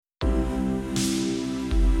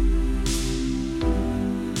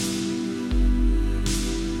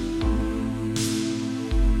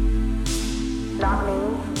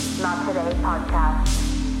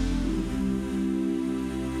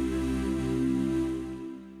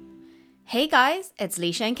Hey guys, it's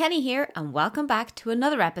Leisha and Kenny here, and welcome back to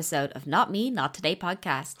another episode of Not Me, Not Today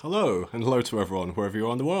podcast. Hello, and hello to everyone, wherever you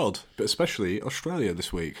are in the world, but especially Australia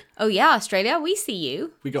this week. Oh yeah, Australia, we see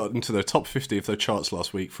you. We got into the top 50 of their charts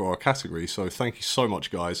last week for our category, so thank you so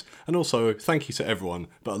much, guys. And also, thank you to everyone,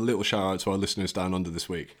 but a little shout out to our listeners down under this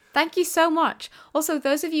week. Thank you so much. Also,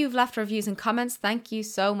 those of you who've left reviews and comments, thank you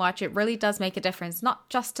so much. It really does make a difference, not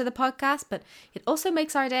just to the podcast, but it also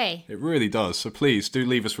makes our day. It really does, so please do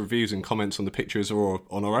leave us reviews and comments on the pictures or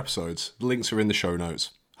on our episodes. The links are in the show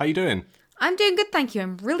notes. How you doing? I'm doing good, thank you.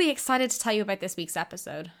 I'm really excited to tell you about this week's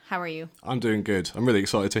episode. How are you? I'm doing good. I'm really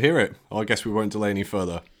excited to hear it. I guess we won't delay any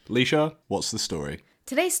further. Leisha, what's the story?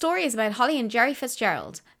 Today's story is about Holly and Jerry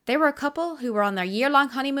Fitzgerald. They were a couple who were on their year-long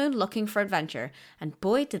honeymoon looking for adventure, and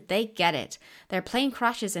boy did they get it. Their plane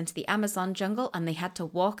crashes into the Amazon jungle and they had to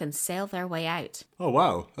walk and sail their way out. Oh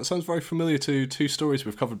wow, that sounds very familiar to two stories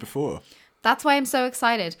we've covered before. That's why I'm so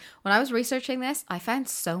excited. When I was researching this, I found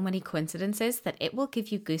so many coincidences that it will give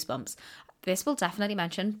you goosebumps. This will definitely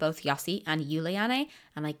mention both Yossi and Juliane,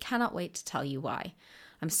 and I cannot wait to tell you why.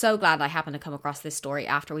 I'm so glad I happened to come across this story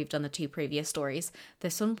after we've done the two previous stories.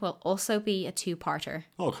 This one will also be a two-parter.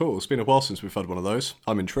 Oh cool, it's been a while since we've had one of those.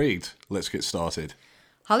 I'm intrigued. Let's get started.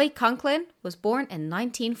 Holly Conklin was born in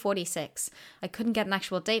 1946. I couldn't get an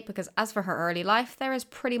actual date because as for her early life, there is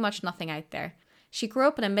pretty much nothing out there. She grew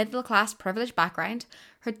up in a middle-class privileged background.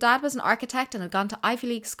 Her dad was an architect and had gone to Ivy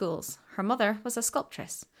League schools. Her mother was a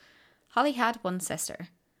sculptress. Holly had one sister.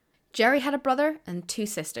 Jerry had a brother and two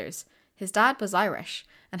sisters. His dad was Irish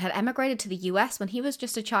and had emigrated to the US when he was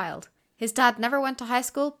just a child. His dad never went to high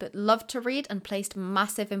school but loved to read and placed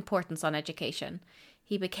massive importance on education.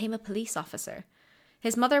 He became a police officer.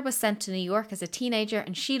 His mother was sent to New York as a teenager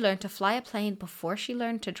and she learned to fly a plane before she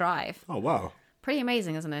learned to drive. Oh wow. Pretty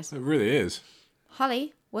amazing, isn't it? It really is.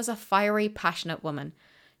 Holly was a fiery, passionate woman.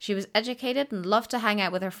 She was educated and loved to hang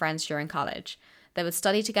out with her friends during college. They would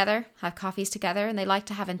study together, have coffees together, and they liked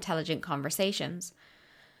to have intelligent conversations.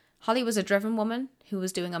 Holly was a driven woman who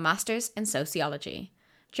was doing a master's in sociology.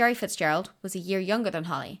 Jerry Fitzgerald was a year younger than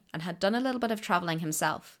Holly and had done a little bit of travelling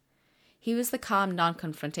himself. He was the calm,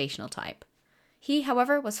 non-confrontational type. He,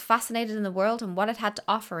 however, was fascinated in the world and what it had to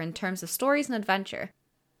offer in terms of stories and adventure.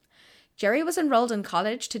 Jerry was enrolled in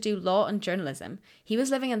college to do law and journalism. He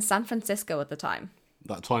was living in San Francisco at the time.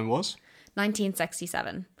 That time was?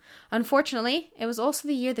 1967. Unfortunately, it was also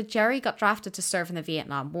the year that Jerry got drafted to serve in the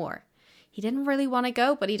Vietnam War. He didn't really want to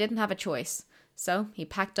go, but he didn't have a choice. So he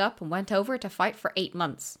packed up and went over to fight for 8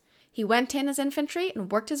 months. He went in as infantry and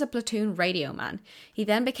worked as a platoon radio man. He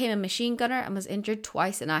then became a machine gunner and was injured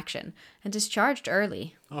twice in action and discharged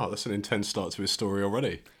early. Oh, that's an intense start to his story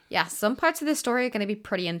already. Yeah, some parts of this story are going to be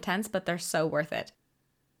pretty intense, but they're so worth it.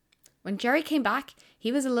 When Jerry came back,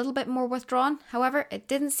 he was a little bit more withdrawn. However, it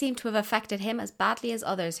didn't seem to have affected him as badly as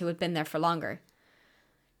others who had been there for longer.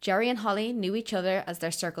 Jerry and Holly knew each other as their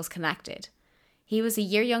circles connected. He was a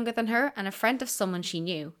year younger than her and a friend of someone she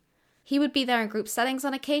knew. He would be there in group settings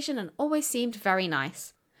on occasion and always seemed very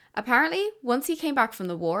nice. Apparently, once he came back from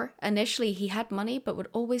the war, initially he had money but would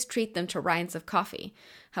always treat them to rounds of coffee.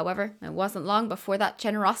 However, it wasn't long before that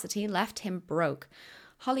generosity left him broke.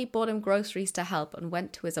 Holly bought him groceries to help and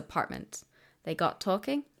went to his apartment. They got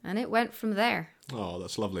talking and it went from there. Oh,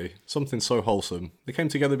 that's lovely. Something so wholesome. They came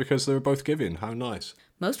together because they were both giving. How nice.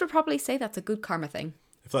 Most would probably say that's a good karma thing.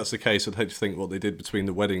 If that's the case, I'd hate to think what they did between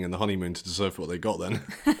the wedding and the honeymoon to deserve what they got then.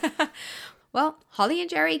 Well, Holly and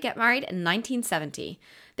Jerry get married in 1970.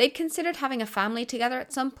 They'd considered having a family together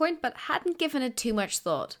at some point, but hadn't given it too much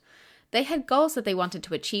thought. They had goals that they wanted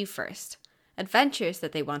to achieve first, adventures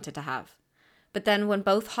that they wanted to have. But then when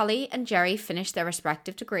both Holly and Jerry finished their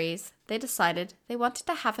respective degrees, they decided they wanted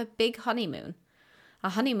to have a big honeymoon. A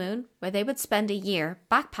honeymoon where they would spend a year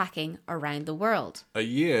backpacking around the world. A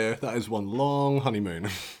year? That is one long honeymoon.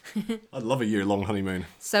 I'd love a year-long honeymoon.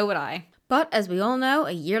 So would I. But as we all know,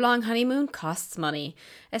 a year-long honeymoon costs money,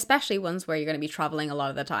 especially ones where you're going to be travelling a lot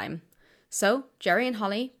of the time. So Jerry and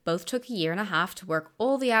Holly both took a year and a half to work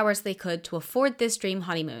all the hours they could to afford this dream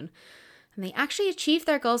honeymoon. And they actually achieved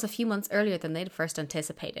their goals a few months earlier than they'd first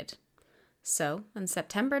anticipated. So, in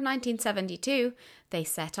September 1972, they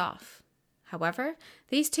set off. However,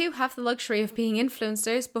 these two have the luxury of being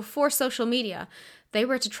influencers before social media. They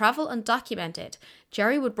were to travel and document it.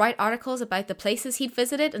 Jerry would write articles about the places he'd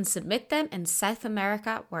visited and submit them in South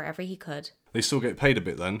America wherever he could. They still get paid a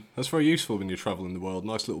bit then. That's very useful when you're travelling the world.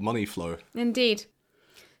 Nice little money flow. Indeed.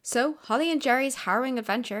 So, Holly and Jerry's harrowing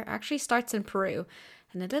adventure actually starts in Peru,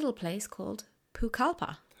 in a little place called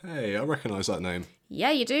Pucallpa. Hey, I recognise that name.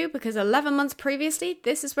 Yeah, you do, because 11 months previously,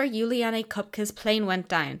 this is where Juliane Kupka's plane went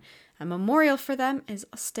down. A memorial for them is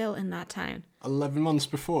still in that town. 11 months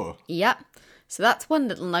before? Yep. So that's one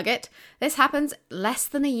little nugget. This happens less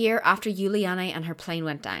than a year after Juliane and her plane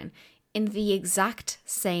went down, in the exact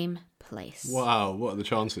same place. Wow, what are the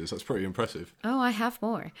chances? That's pretty impressive. Oh, I have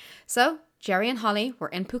more. So, Jerry and Holly were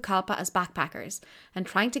in Pucallpa as backpackers and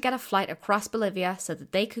trying to get a flight across Bolivia so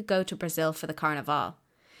that they could go to Brazil for the Carnival.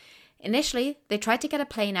 Initially, they tried to get a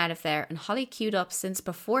plane out of there, and Holly queued up since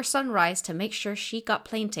before sunrise to make sure she got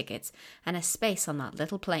plane tickets and a space on that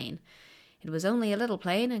little plane. It was only a little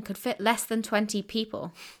plane and could fit less than 20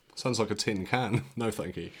 people. Sounds like a tin can. No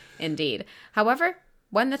thank you. Indeed. However,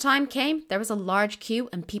 when the time came, there was a large queue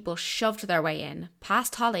and people shoved their way in,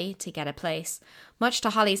 past Holly to get a place, much to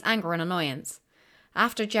Holly's anger and annoyance.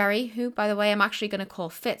 After Jerry, who, by the way, I'm actually going to call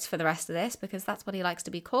Fitz for the rest of this because that's what he likes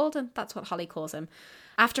to be called and that's what Holly calls him.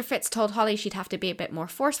 After Fitz told Holly she'd have to be a bit more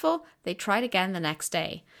forceful, they tried again the next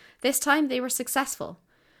day. This time they were successful.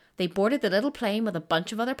 They boarded the little plane with a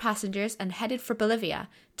bunch of other passengers and headed for Bolivia,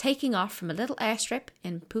 taking off from a little airstrip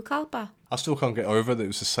in Pucallpa. I still can't get over that it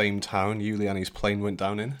was the same town Juliane's plane went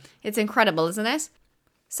down in. It's incredible, isn't it?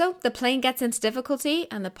 So the plane gets into difficulty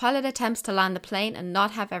and the pilot attempts to land the plane and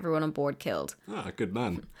not have everyone on board killed. Ah, good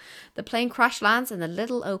man. The plane crash lands in a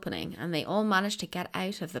little opening and they all manage to get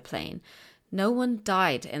out of the plane. No one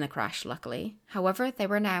died in the crash, luckily. However, they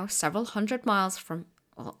were now several hundred miles from,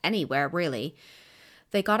 anywhere really.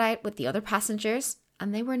 They got out with the other passengers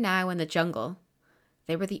and they were now in the jungle.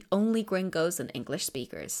 They were the only gringos and English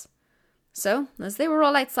speakers. So, as they were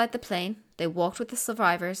all outside the plane, they walked with the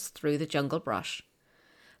survivors through the jungle brush.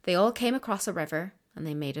 They all came across a river and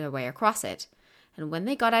they made their way across it. And when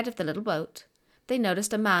they got out of the little boat, they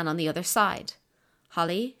noticed a man on the other side.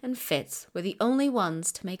 Holly and Fitz were the only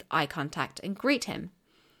ones to make eye contact and greet him.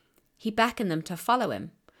 He beckoned them to follow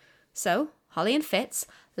him. So, Holly and Fitz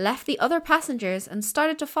left the other passengers and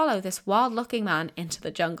started to follow this wild-looking man into the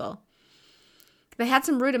jungle. They had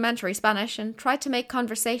some rudimentary Spanish and tried to make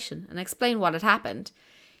conversation and explain what had happened.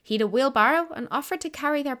 He had a wheelbarrow and offered to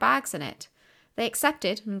carry their bags in it. They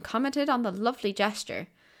accepted and commented on the lovely gesture.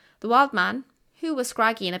 The wild man, who was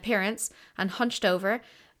scraggy in appearance and hunched over,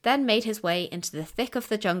 then made his way into the thick of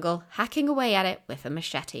the jungle, hacking away at it with a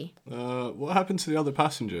machete. What happened to the other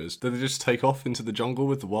passengers? Did they just take off into the jungle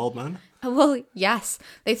with the wild man? Well, yes.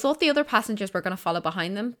 They thought the other passengers were going to follow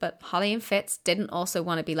behind them, but Holly and Fitz didn't also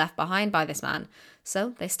want to be left behind by this man,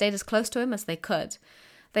 so they stayed as close to him as they could.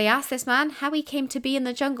 They asked this man how he came to be in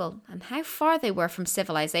the jungle and how far they were from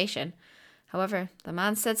civilization. However, the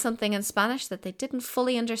man said something in Spanish that they didn't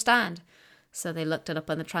fully understand, so they looked it up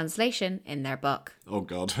on the translation in their book. Oh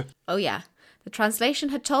God. Oh yeah. The translation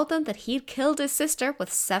had told them that he'd killed his sister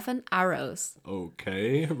with 7 arrows.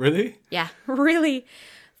 Okay, really? Yeah, really.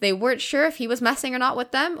 They weren't sure if he was messing or not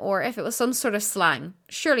with them, or if it was some sort of slang.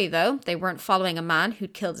 Surely, though, they weren't following a man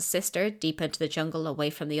who'd killed his sister deep into the jungle away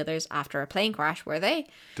from the others after a plane crash, were they?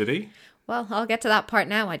 Did he? Well, I'll get to that part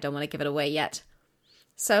now. I don't want to give it away yet.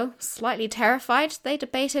 So, slightly terrified, they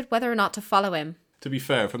debated whether or not to follow him. To be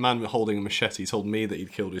fair, if a man holding a machete told me that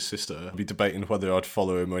he'd killed his sister, I'd be debating whether I'd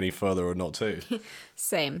follow him any further or not too.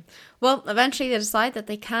 Same. Well, eventually they decide that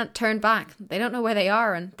they can't turn back. They don't know where they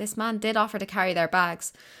are, and this man did offer to carry their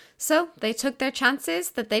bags. So they took their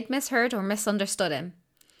chances that they'd misheard or misunderstood him.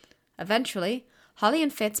 Eventually, Holly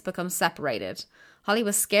and Fitz become separated. Holly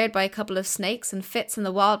was scared by a couple of snakes, and Fitz and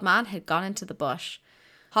the wild man had gone into the bush.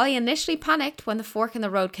 Holly initially panicked when the fork in the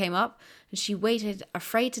road came up, and she waited,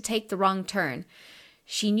 afraid to take the wrong turn.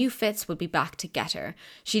 She knew Fitz would be back to get her.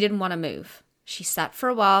 She didn't want to move. She sat for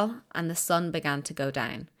a while, and the sun began to go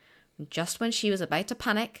down. And just when she was about to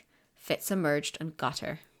panic, Fitz emerged and got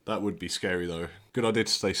her. That would be scary though. Good idea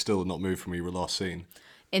to stay still and not move from where you were last seen.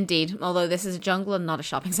 Indeed, although this is a jungle and not a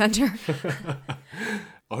shopping centre.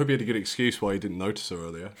 I hope he had a good excuse why he didn't notice her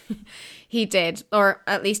earlier. He did, or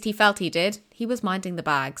at least he felt he did. He was minding the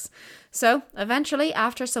bags. So, eventually,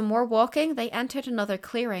 after some more walking, they entered another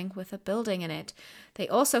clearing with a building in it. They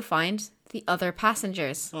also find the other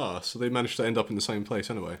passengers. Ah, so they managed to end up in the same place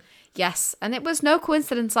anyway. Yes, and it was no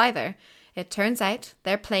coincidence either. It turns out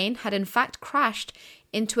their plane had in fact crashed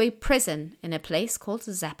into a prison in a place called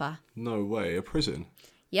Zeppa. No way, a prison?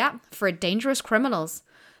 Yeah, for dangerous criminals.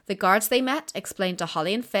 The guards they met explained to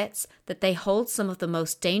Holly and Fitz that they hold some of the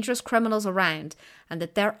most dangerous criminals around and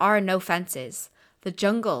that there are no fences. The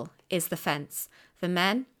jungle is the fence. The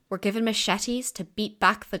men were given machetes to beat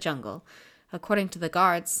back the jungle. According to the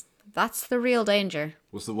guards, that's the real danger.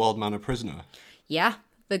 Was the wild man a prisoner? Yeah,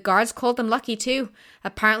 the guards called them lucky too.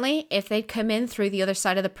 Apparently, if they'd come in through the other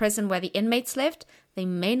side of the prison where the inmates lived, they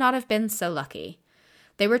may not have been so lucky.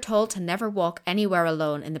 They were told to never walk anywhere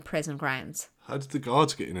alone in the prison grounds. How did the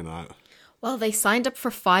guards get in and out? Well, they signed up for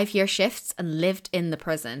 5-year shifts and lived in the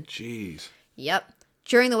prison. Jeez. Yep.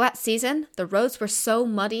 During the wet season, the roads were so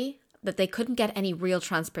muddy that they couldn't get any real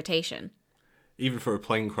transportation. Even for a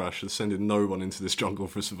plane crash, they're sending no one into this jungle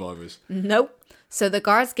for survivors. Nope. So the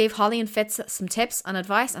guards gave Holly and Fitz some tips and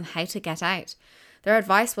advice on how to get out. Their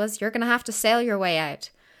advice was, you're going to have to sail your way out.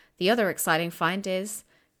 The other exciting find is,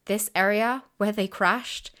 this area where they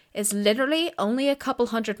crashed is literally only a couple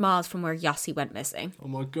 100 miles from where Yossi went missing. Oh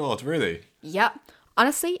my god, really? Yep.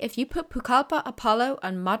 Honestly, if you put Pucallpa, Apollo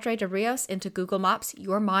and Madre de Rios into Google Maps,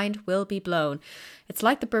 your mind will be blown. It's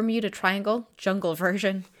like the Bermuda Triangle jungle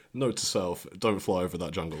version. Note to self, don't fly over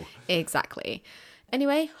that jungle. Exactly.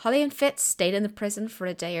 Anyway, Holly and Fitz stayed in the prison for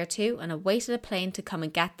a day or two and awaited a plane to come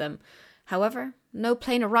and get them. However, no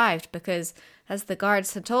plane arrived because, as the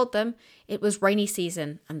guards had told them, it was rainy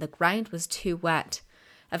season and the ground was too wet.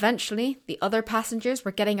 Eventually, the other passengers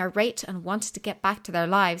were getting irate and wanted to get back to their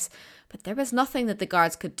lives, but there was nothing that the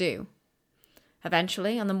guards could do.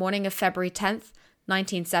 Eventually, on the morning of February 10th,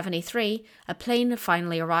 1973, a plane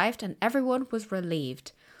finally arrived and everyone was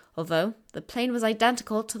relieved, although the plane was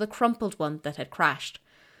identical to the crumpled one that had crashed.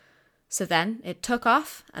 So then it took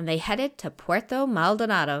off and they headed to Puerto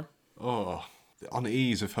Maldonado. Oh, the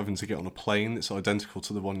unease of having to get on a plane that's identical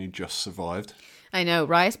to the one you just survived. I know,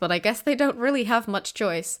 right? But I guess they don't really have much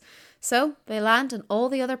choice. So they land and all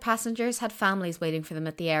the other passengers had families waiting for them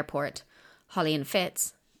at the airport. Holly and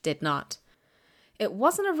Fitz did not. It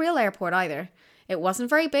wasn't a real airport either. It wasn't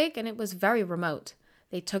very big and it was very remote.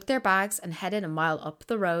 They took their bags and headed a mile up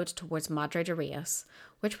the road towards Madre de Rios,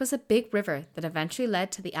 which was a big river that eventually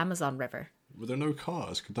led to the Amazon River. Were there no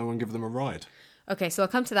cars? Could no one give them a ride? Okay, so I'll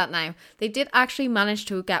come to that now. They did actually manage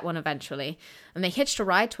to get one eventually, and they hitched a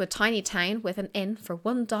ride to a tiny town with an inn for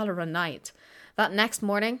 $1 a night. That next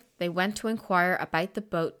morning, they went to inquire about the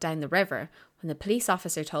boat down the river when the police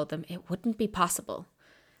officer told them it wouldn't be possible.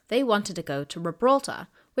 They wanted to go to Gibraltar,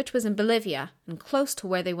 which was in Bolivia, and close to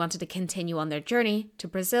where they wanted to continue on their journey to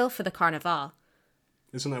Brazil for the Carnival.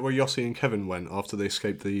 Isn't that where Yossi and Kevin went after they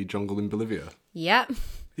escaped the jungle in Bolivia? Yep.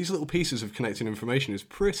 These little pieces of connecting information is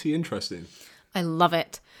pretty interesting. I love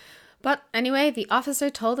it. But anyway, the officer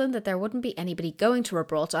told them that there wouldn't be anybody going to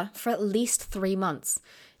Gibraltar for at least 3 months.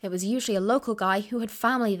 It was usually a local guy who had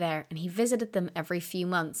family there and he visited them every few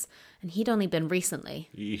months, and he'd only been recently.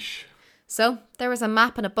 Yeesh. So there was a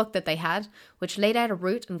map and a book that they had, which laid out a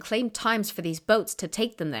route and claimed times for these boats to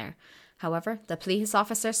take them there. However, the police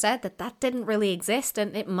officer said that that didn't really exist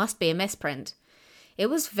and it must be a misprint. It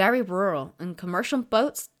was very rural and commercial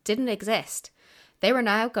boats didn't exist. They were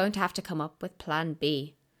now going to have to come up with plan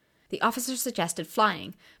B. The officer suggested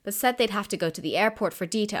flying, but said they'd have to go to the airport for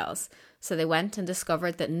details. So they went and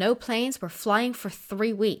discovered that no planes were flying for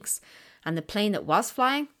 3 weeks, and the plane that was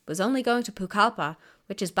flying was only going to Pucallpa,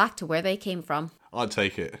 which is back to where they came from. I'd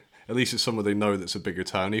take it. At least it's somewhere they know that's a bigger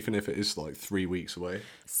town, even if it is like 3 weeks away.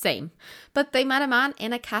 Same. But they met a man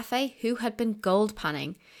in a cafe who had been gold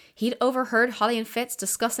panning. He'd overheard Holly and Fitz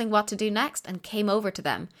discussing what to do next and came over to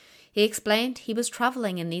them. He explained he was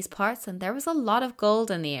travelling in these parts and there was a lot of gold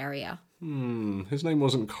in the area. His name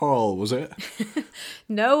wasn't Carl, was it?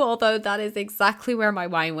 No, although that is exactly where my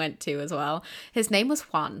mind went to as well. His name was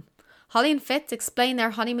Juan. Holly and Fitz explained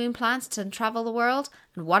their honeymoon plans to travel the world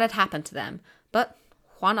and what had happened to them. But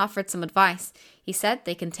Juan offered some advice. He said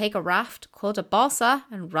they can take a raft called a balsa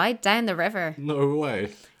and ride down the river. No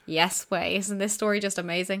way. Yes way. Isn't this story just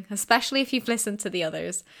amazing? Especially if you've listened to the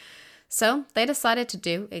others. So they decided to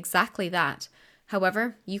do exactly that.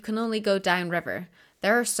 However, you can only go downriver.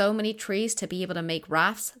 There are so many trees to be able to make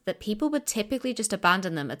rafts that people would typically just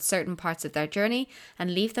abandon them at certain parts of their journey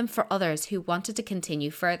and leave them for others who wanted to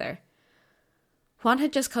continue further. Juan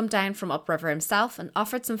had just come down from upriver himself and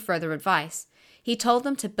offered some further advice. He told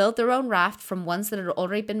them to build their own raft from ones that had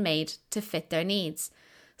already been made to fit their needs,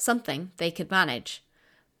 something they could manage.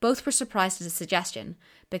 Both were surprised at his suggestion,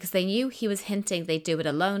 because they knew he was hinting they'd do it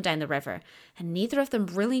alone down the river, and neither of them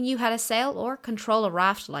really knew how to sail or control a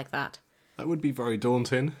raft like that. That would be very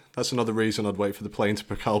daunting. That's another reason I'd wait for the plane to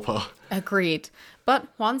Pucallpa. Agreed. But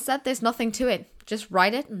Juan said there's nothing to it. Just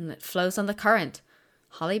ride it and it flows on the current.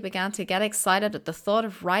 Holly began to get excited at the thought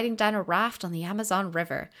of riding down a raft on the Amazon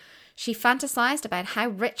River. She fantasized about how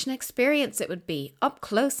rich an experience it would be, up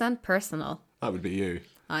close and personal. That would be you.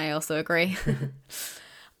 I also agree.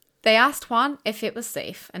 They asked Juan if it was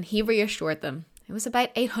safe, and he reassured them. It was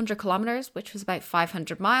about 800 kilometers, which was about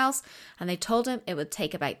 500 miles, and they told him it would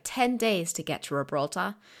take about 10 days to get to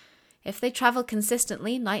Gibraltar. If they travelled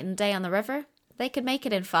consistently night and day on the river, they could make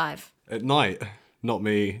it in 5. At night? Not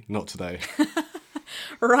me, not today.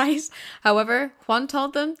 Right. However, Juan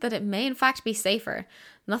told them that it may in fact be safer.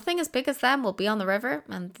 Nothing as big as them will be on the river,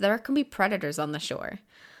 and there can be predators on the shore.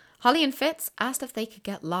 Holly and Fitz asked if they could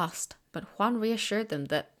get lost, but Juan reassured them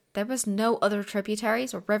that there was no other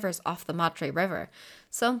tributaries or rivers off the Madre River,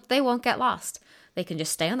 so they won't get lost. They can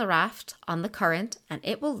just stay on the raft, on the current, and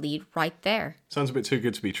it will lead right there. Sounds a bit too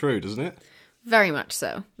good to be true, doesn't it? Very much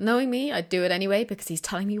so. Knowing me, I'd do it anyway because he's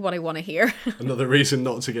telling me what I want to hear. Another reason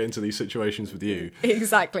not to get into these situations with you.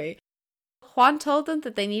 Exactly. Juan told them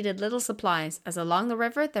that they needed little supplies, as along the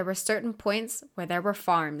river there were certain points where there were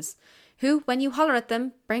farms, who, when you holler at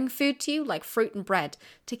them, bring food to you like fruit and bread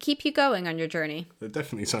to keep you going on your journey. That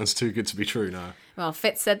definitely sounds too good to be true now. Well,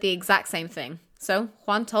 Fitz said the exact same thing. So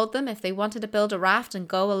Juan told them if they wanted to build a raft and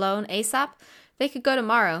go alone ASAP, they could go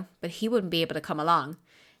tomorrow, but he wouldn't be able to come along.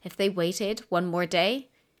 If they waited one more day,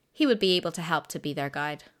 he would be able to help to be their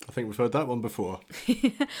guide. I think we've heard that one before.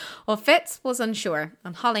 Well, Fitz was unsure,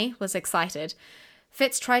 and Holly was excited.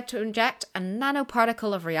 Fitz tried to inject a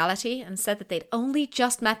nanoparticle of reality and said that they'd only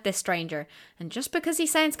just met this stranger, and just because he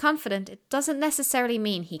sounds confident, it doesn't necessarily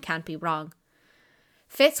mean he can't be wrong.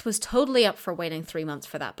 Fitz was totally up for waiting 3 months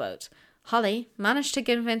for that boat. Holly managed to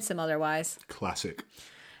convince him otherwise. Classic.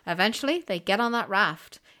 Eventually, they get on that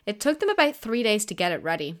raft. It took them about 3 days to get it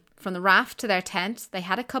ready. From the raft to their tent, they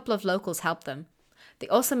had a couple of locals help them. They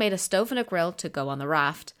also made a stove and a grill to go on the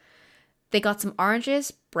raft. They got some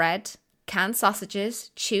oranges, bread, canned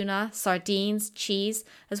sausages, tuna, sardines, cheese,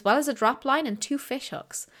 as well as a drop line and 2 fish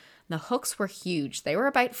hooks. The hooks were huge. They were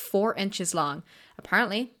about 4 inches long.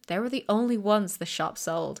 Apparently, they were the only ones the shop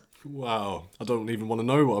sold. Wow, I don't even want to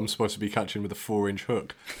know what I'm supposed to be catching with a 4-inch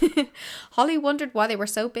hook. Holly wondered why they were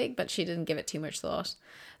so big, but she didn't give it too much thought.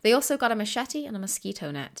 They also got a machete and a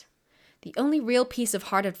mosquito net. The only real piece of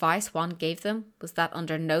hard advice Juan gave them was that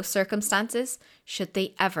under no circumstances should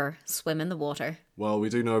they ever swim in the water. Well, we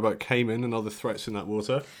do know about caiman and other threats in that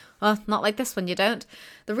water. Well, not like this one, you don't.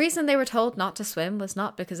 The reason they were told not to swim was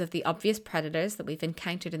not because of the obvious predators that we've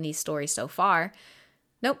encountered in these stories so far.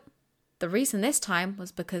 Nope. The reason this time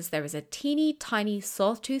was because there was a teeny tiny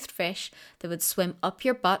salt-toothed fish that would swim up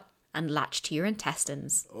your butt and latch to your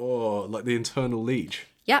intestines. Oh, like the internal leech.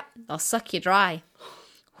 Yep, they'll suck you dry.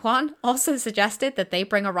 Juan also suggested that they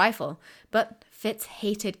bring a rifle, but Fitz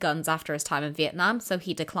hated guns after his time in Vietnam, so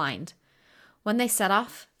he declined. When they set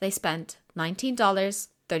off, they spent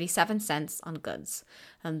 $19.37 on goods,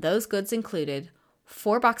 and those goods included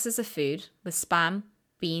 4 boxes of food with spam,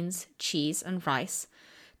 beans, cheese, and rice,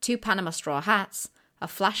 2 Panama straw hats, a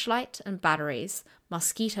flashlight and batteries,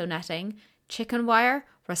 mosquito netting, chicken wire,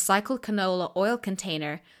 recycled canola oil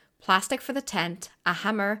container, plastic for the tent, a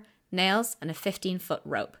hammer, nails, and a 15-foot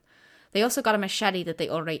rope. They also got a machete that they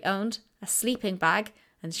already owned, a sleeping bag,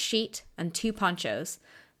 and sheet, and 2 ponchos.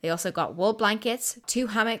 They also got wool blankets, 2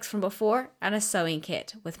 hammocks from before, and a sewing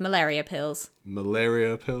kit with malaria pills.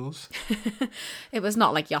 Malaria pills? It was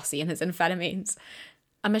not like Yossi and his amphetamines.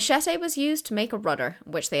 A machete was used to make a rudder,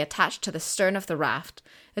 which they attached to the stern of the raft.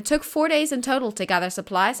 It took 4 days in total to gather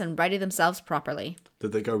supplies and ready themselves properly.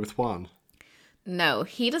 Did they go with Juan? No,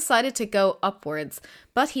 he decided to go upwards,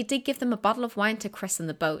 but he did give them a bottle of wine to christen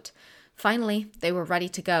the boat. Finally, they were ready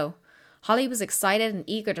to go. Holly was excited and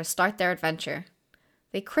eager to start their adventure.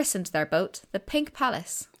 They christened their boat the Pink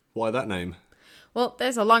Palace. Why that name? Well,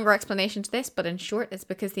 there's a longer explanation to this, but in short, it's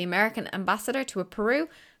because the American ambassador to Peru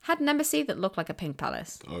had an embassy that looked like a pink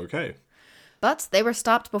palace. Okay. But they were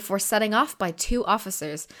stopped before setting off by 2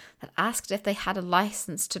 officers that asked if they had a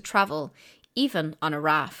license to travel, even on a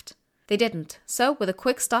raft. They didn't, so with a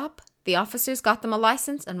quick stop, the officers got them a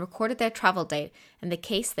license and recorded their travel date in the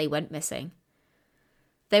case they went missing.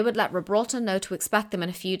 They would let Gibraltar know to expect them in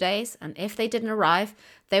a few days, and if they didn't arrive,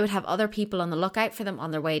 they would have other people on the lookout for them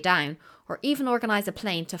on their way down, or even organise a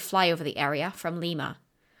plane to fly over the area from Lima.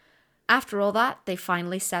 After all that, they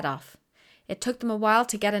finally set off. It took them a while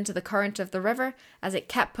to get into the current of the river, as it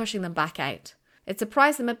kept pushing them back out. It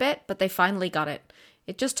surprised them a bit, but they finally got it.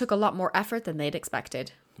 It just took a lot more effort than they'd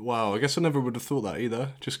expected. Wow, I guess I never would have thought that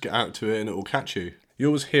either. Just get out to it and it will catch you. You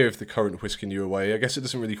always hear of the current whisking you away. I guess it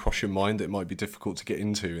doesn't really cross your mind that it might be difficult to get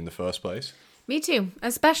into in the first place. Me too,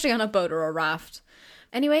 especially on a boat or a raft.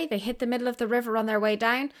 Anyway, they hit the middle of the river on their way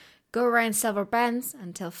down, go around several bends,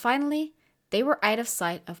 until finally they were out of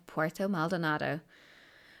sight of Puerto Maldonado.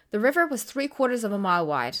 The river was 3/4 of a mile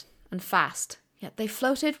wide and fast, yet they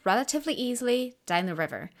floated relatively easily down the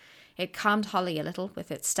river. It calmed Holly a little with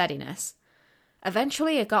its steadiness.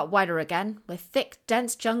 Eventually it got wider again, with thick,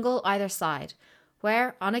 dense jungle either side,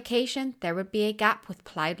 where, on occasion, there would be a gap with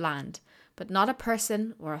ploughed land, but not a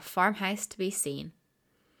person or a farmhouse to be seen.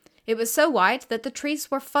 It was so wide that the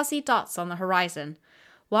trees were fuzzy dots on the horizon.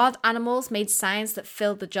 Wild animals made sounds that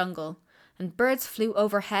filled the jungle, and birds flew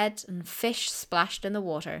overhead and fish splashed in the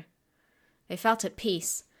water. They felt at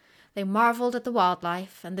peace. They marveled at the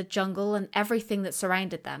wildlife and the jungle and everything that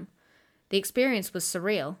surrounded them. The experience was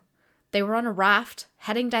surreal. They were on a raft,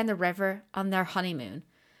 heading down the river on their honeymoon.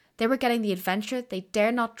 They were getting the adventure they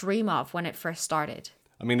dare not dream of when it first started.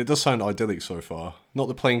 I mean, it does sound idyllic so far. Not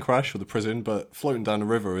the plane crash or the prison, but floating down a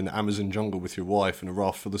river in the Amazon jungle with your wife and a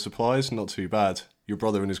raft full of supplies, not too bad. Your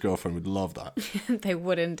brother and his girlfriend would love that. They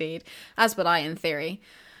would indeed, as would I in theory.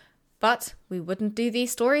 But we wouldn't do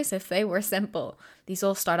these stories if they were simple. These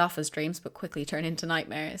all start off as dreams but quickly turn into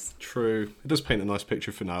nightmares. True. It does paint a nice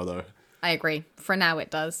picture for now, though. I agree. For now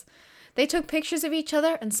it does. They took pictures of each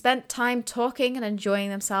other and spent time talking and enjoying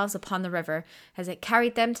themselves upon the river as it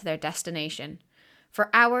carried them to their destination. For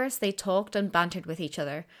hours they talked and bantered with each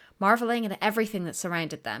other, marvelling at everything that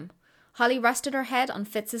surrounded them. Holly rested her head on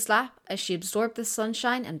Fitz's lap as she absorbed the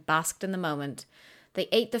sunshine and basked in the moment. They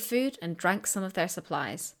ate the food and drank some of their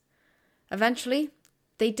supplies. Eventually,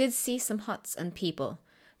 they did see some huts and people.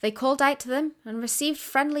 They called out to them and received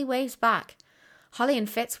friendly waves back. Holly and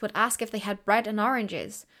Fitz would ask if they had bread and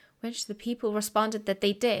oranges, which the people responded that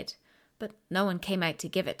they did, but no one came out to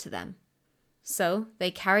give it to them. So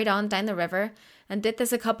they carried on down the river and did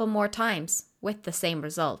this a couple more times, with the same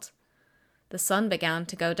result. The sun began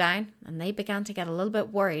to go down, and they began to get a little bit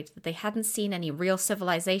worried that they hadn't seen any real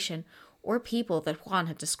civilization or people that Juan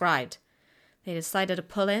had described. They decided to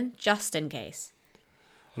pull in just in case.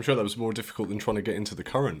 I'm sure that was more difficult than trying to get into the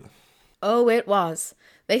current. Oh, it was.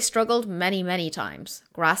 They struggled many, many times,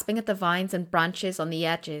 grasping at the vines and branches on the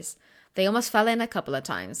edges. They almost fell in a couple of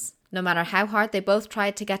times. No matter how hard they both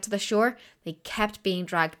tried to get to the shore, they kept being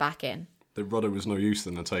dragged back in. The rudder was no use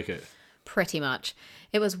then, I take it. Pretty much.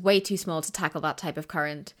 It was way too small to tackle that type of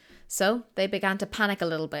current. So they began to panic a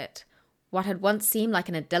little bit. What had once seemed like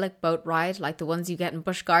an idyllic boat ride, like the ones you get in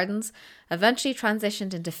Busch Gardens, eventually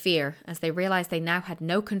transitioned into fear as they realised they now had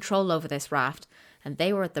no control over this raft, and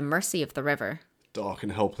they were at the mercy of the river. Dark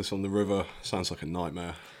and helpless on the river. Sounds like a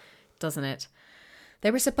nightmare. Doesn't it?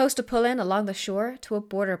 They were supposed to pull in along the shore to a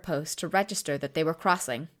border post to register that they were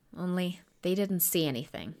crossing, only they didn't see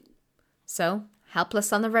anything. So,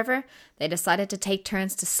 helpless on the river, they decided to take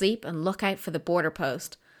turns to sleep and look out for the border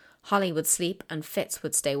post. Holly would sleep and Fitz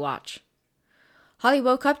would stay watch. Holly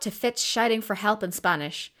woke up to Fitz shouting for help in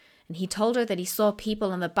Spanish, and he told her that he saw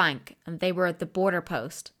people on the bank and they were at the border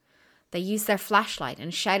post. They used their flashlight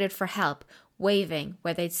and shouted for help, waving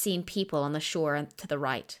where they'd seen people on the shore and to the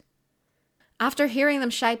right. After hearing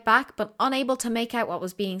them shout back but unable to make out what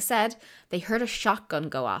was being said, they heard a shotgun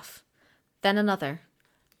go off. Then another,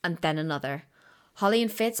 and then another. Holly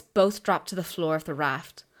and Fitz both dropped to the floor of the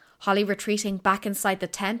raft. Holly retreating back inside the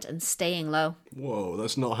tent and staying low. Whoa,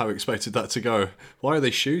 that's not how I expected that to go. Why are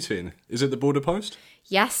they shooting? Is it the border post?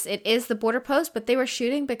 Yes, it is the border post, but they were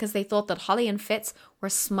shooting because they thought that Holly and Fitz were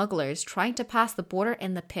smugglers trying to pass the border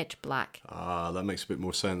in the pitch black. Ah, that makes a bit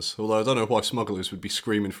more sense. Although I don't know why smugglers would be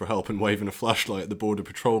screaming for help and waving a flashlight at the border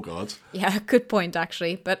patrol guards. Yeah, good point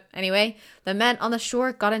actually. But anyway, the men on the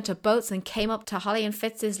shore got into boats and came up to Holly and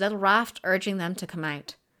Fitz's little raft, urging them to come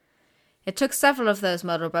out. It took several of those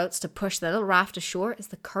motorboats to push the little raft ashore as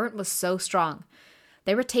the current was so strong.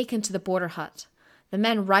 They were taken to the border hut. The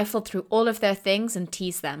men rifled through all of their things and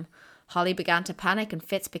teased them. Holly began to panic and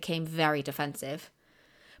Fitz became very defensive.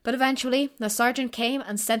 But eventually, the sergeant came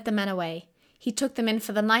and sent the men away. He took them in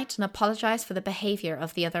for the night and apologised for the behaviour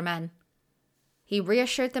of the other men. He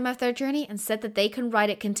reassured them of their journey and said that they can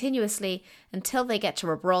ride it continuously until they get to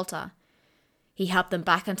Gibraltar. He helped them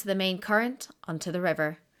back onto the main current, onto the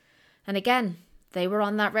river. And again, they were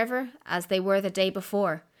on that river as they were the day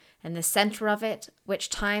before, in the centre of it, which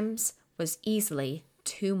times was easily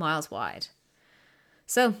 2 miles wide.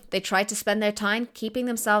 So they tried to spend their time keeping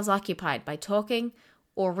themselves occupied by talking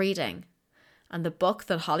or reading. And the book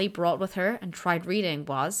that Holly brought with her and tried reading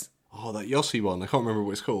was... Oh, that Yossi one. I can't remember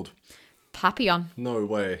what it's called. Papillon. No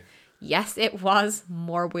way. Yes, it was.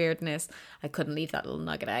 More weirdness. I couldn't leave that little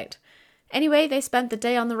nugget out. Anyway, they spent the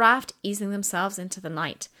day on the raft, easing themselves into the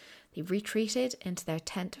night. They retreated into their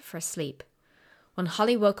tent for sleep. When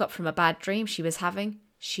Holly woke up from a bad dream she was having,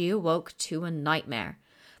 she awoke to a nightmare.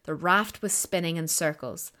 The raft was spinning in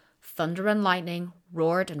circles. Thunder and lightning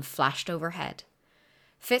roared and flashed overhead.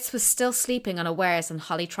 Fitz was still sleeping unawares and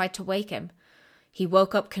Holly tried to wake him. He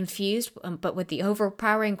woke up confused, but with the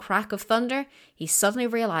overpowering crack of thunder, he suddenly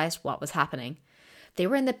realised what was happening. They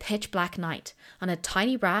were in the pitch black night, on a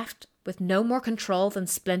tiny raft with no more control than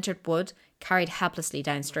splintered wood carried helplessly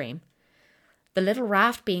downstream. The little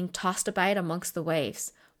raft being tossed about amongst the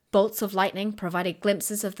waves. Bolts of lightning provided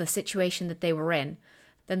glimpses of the situation that they were in.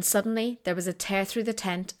 Then suddenly there was a tear through the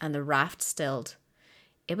tent and the raft stilled.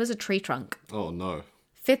 It was a tree trunk. Oh no.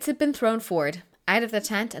 Fitz had been thrown forward, out of the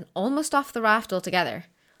tent and almost off the raft altogether.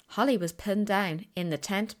 Holly was pinned down in the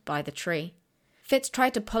tent by the tree. Fitz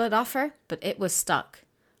tried to pull it off her, but it was stuck.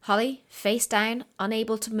 Holly, face down,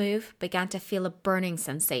 unable to move, began to feel a burning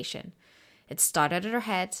sensation. It started at her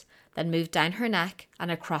head, then moved down her neck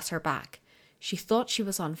and across her back. She thought she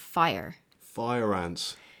was on fire. Fire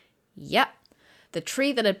ants. Yep. The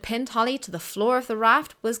tree that had pinned Holly to the floor of the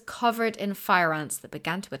raft was covered in fire ants that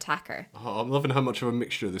began to attack her. Oh, I'm loving how much of a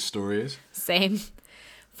mixture this story is. Same.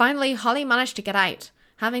 Finally, Holly managed to get out,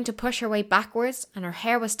 having to push her way backwards, and her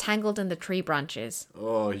hair was tangled in the tree branches.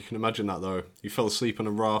 Oh, you can imagine that though. You fell asleep on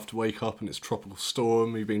a raft, wake up and it's tropical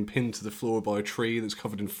storm, you've been pinned to the floor by a tree that's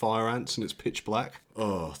covered in fire ants and it's pitch black.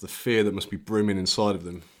 Oh, the fear that must be brimming inside of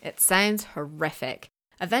them. It sounds horrific.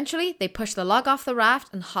 Eventually, they pushed the log off the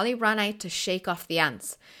raft and Holly ran out to shake off the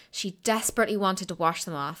ants. She desperately wanted to wash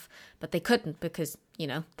them off, but they couldn't because,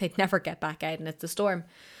 they'd never get back out and it's a storm.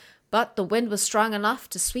 But the wind was strong enough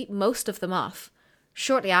to sweep most of them off.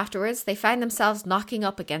 Shortly afterwards, they found themselves knocking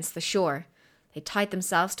up against the shore. They tied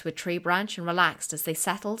themselves to a tree branch and relaxed as they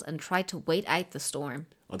settled and tried to wait out the storm.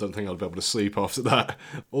 I don't think I'd be able to sleep after that.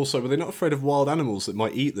 Also, were they not afraid of wild animals that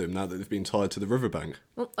might eat them now that they've been tied to the riverbank?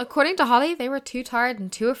 Well, according to Holly, they were too tired and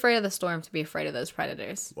too afraid of the storm to be afraid of those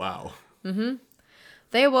predators. Wow.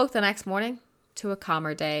 They awoke the next morning to a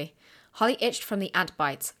calmer day. Holly itched from the ant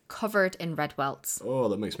bites, covered in red welts. Oh,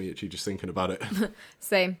 that makes me itchy just thinking about it.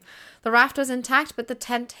 Same. The raft was intact, but the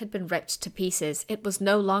tent had been ripped to pieces. It was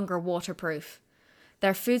no longer waterproof.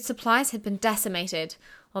 Their food supplies had been decimated.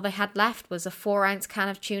 All they had left was a 4-ounce can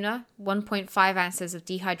of tuna, 1.5 ounces of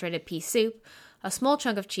dehydrated pea soup, a small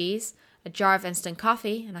chunk of cheese, a jar of instant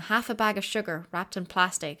coffee, and a half a bag of sugar wrapped in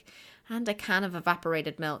plastic, and a can of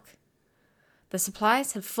evaporated milk. The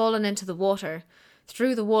supplies had fallen into the water,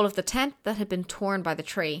 through the wall of the tent that had been torn by the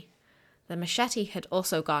tree. The machete had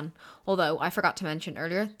also gone, although I forgot to mention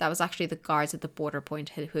earlier, that was actually the guards at the border point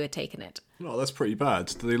who had taken it. Oh, that's pretty bad.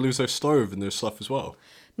 Did they lose their stove and their stuff as well?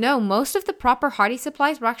 No, most of the proper hardy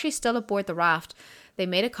supplies were actually still aboard the raft. They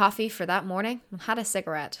made a coffee for that morning and had a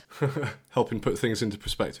cigarette. Helping put things into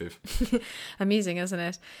perspective. Amusing, isn't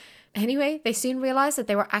it? Anyway, they soon realised that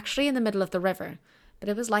they were actually in the middle of the river, but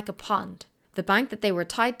it was like a pond. The bank that they were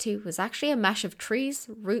tied to was actually a mesh of trees,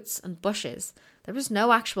 roots and bushes. There was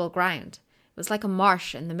no actual ground. It was like a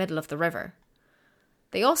marsh in the middle of the river.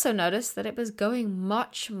 They also noticed that it was going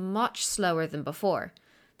much, much slower than before.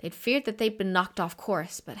 They'd feared that they'd been knocked off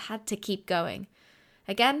course, but had to keep going.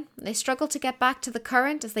 Again, they struggled to get back to the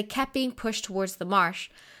current as they kept being pushed towards the marsh,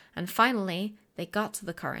 and finally, they got to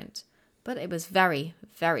the current. But it was very,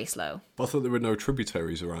 very slow. I thought there were no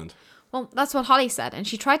tributaries around. Well, that's what Holly said, and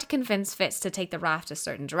she tried to convince Fitz to take the raft a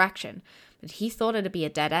certain direction, but he thought it'd be a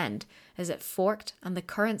dead end, as it forked and the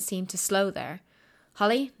current seemed to slow there.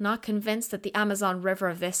 Holly, not convinced that the Amazon River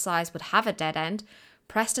of this size would have a dead end,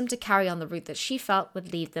 pressed him to carry on the route that she felt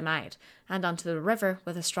would lead them out, and onto the river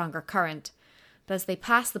with a stronger current. But as they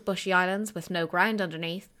passed the bushy islands with no ground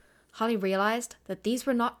underneath, Holly realised that these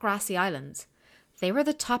were not grassy islands. They were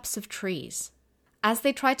the tops of trees. As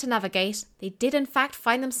they tried to navigate, they did in fact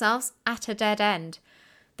find themselves at a dead end.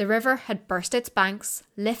 The river had burst its banks,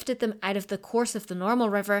 lifted them out of the course of the normal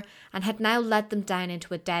river, and had now led them down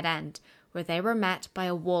into a dead end, where they were met by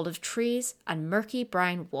a wall of trees and murky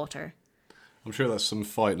brown water. I'm sure that's some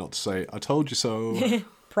fight not to say, I told you so.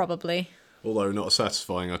 Probably. Although not a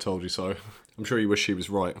satisfying I told you so. I'm sure you wish she was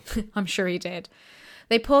right. I'm sure he did.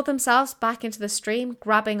 They pulled themselves back into the stream,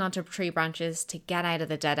 grabbing onto tree branches to get out of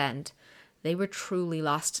the dead end. They were truly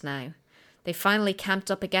lost now. They finally camped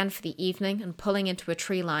up again for the evening, and pulling into a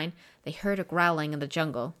tree line, they heard a growling in the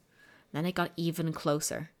jungle. Then it got even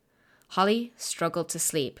closer. Holly struggled to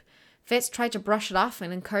sleep. Fitz tried to brush it off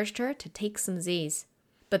and encouraged her to take some Z's.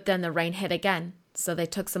 But then the rain hit again, so they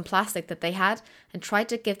took some plastic that they had and tried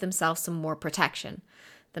to give themselves some more protection.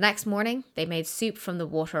 The next morning, they made soup from the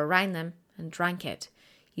water around them and drank it,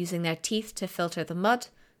 using their teeth to filter the mud,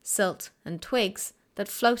 silt, and twigs that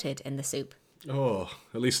floated in the soup. Oh,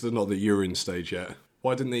 at least they're not the urine stage yet.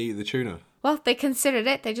 Why didn't they eat the tuna? Well, they considered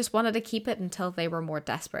it, they just wanted to keep it until they were more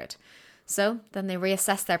desperate. So, then they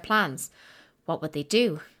reassessed their plans. What would they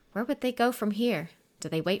do? Where would they go from here? Do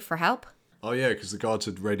they wait for help? Oh yeah, because the guards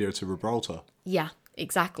had radioed to Gibraltar. Yeah,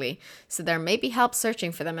 exactly. So there may be help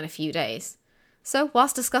searching for them in a few days. So,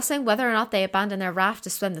 whilst discussing whether or not they abandon their raft to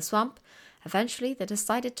swim the swamp, eventually they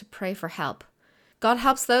decided to pray for help. God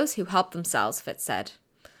helps those who help themselves, Fitz said.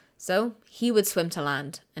 So he would swim to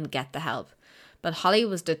land and get the help. but Holly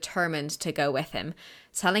was determined to go with him,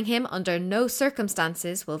 telling him under no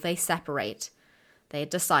circumstances will they separate. They had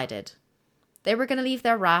decided. They were going to leave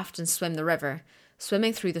their raft and swim the river,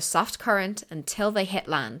 swimming through the soft current until they hit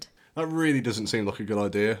land. That really doesn't seem like a good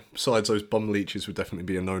idea. Besides, those bum leeches would definitely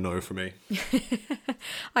be a no-no for me.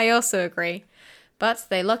 I also agree. But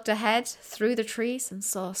they looked ahead through the trees and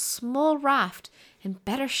saw a small raft in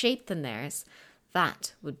better shape than theirs.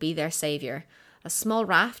 That would be their saviour. A small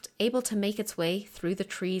raft able to make its way through the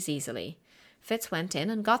trees easily. Fitz went in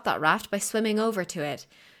and got that raft by swimming over to it.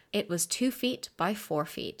 It was 2 feet by 4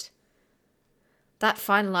 feet. That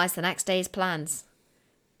finalised the next day's plans.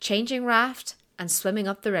 Changing raft and swimming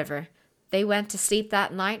up the river, they went to sleep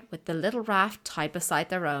that night with the little raft tied beside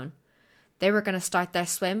their own. They were going to start their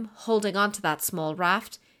swim holding on to that small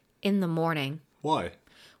raft in the morning. Why?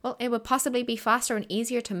 Well, it would possibly be faster and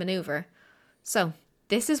easier to manoeuvre. So,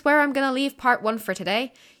 this is where I'm going to leave part 1 for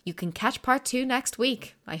today. You can catch part 2 next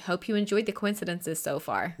week. I hope you enjoyed the coincidences so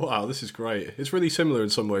far. Wow, this is great. It's really similar in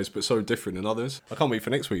some ways, but so different in others. I can't wait for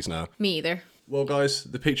next week's now. Me either. Well, guys,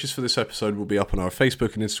 the pictures for this episode will be up on our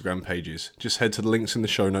Facebook and Instagram pages. Just head to the links in the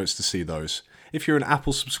show notes to see those. If you're an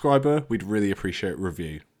Apple subscriber, we'd really appreciate a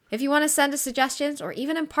review. If you want to send us suggestions or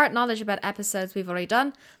even impart knowledge about episodes we've already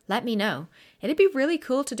done, let me know. It'd be really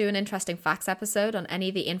cool to do an interesting facts episode on any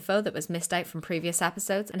of the info that was missed out from previous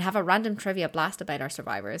episodes and have a random trivia blast about our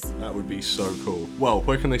survivors. That would be so cool. Well,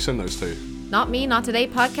 where can they send those to?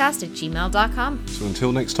 notmenottoday@gmail.com. So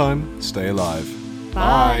until next time, stay alive.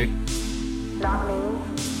 Bye. Not Me,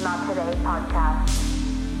 Not Today podcast.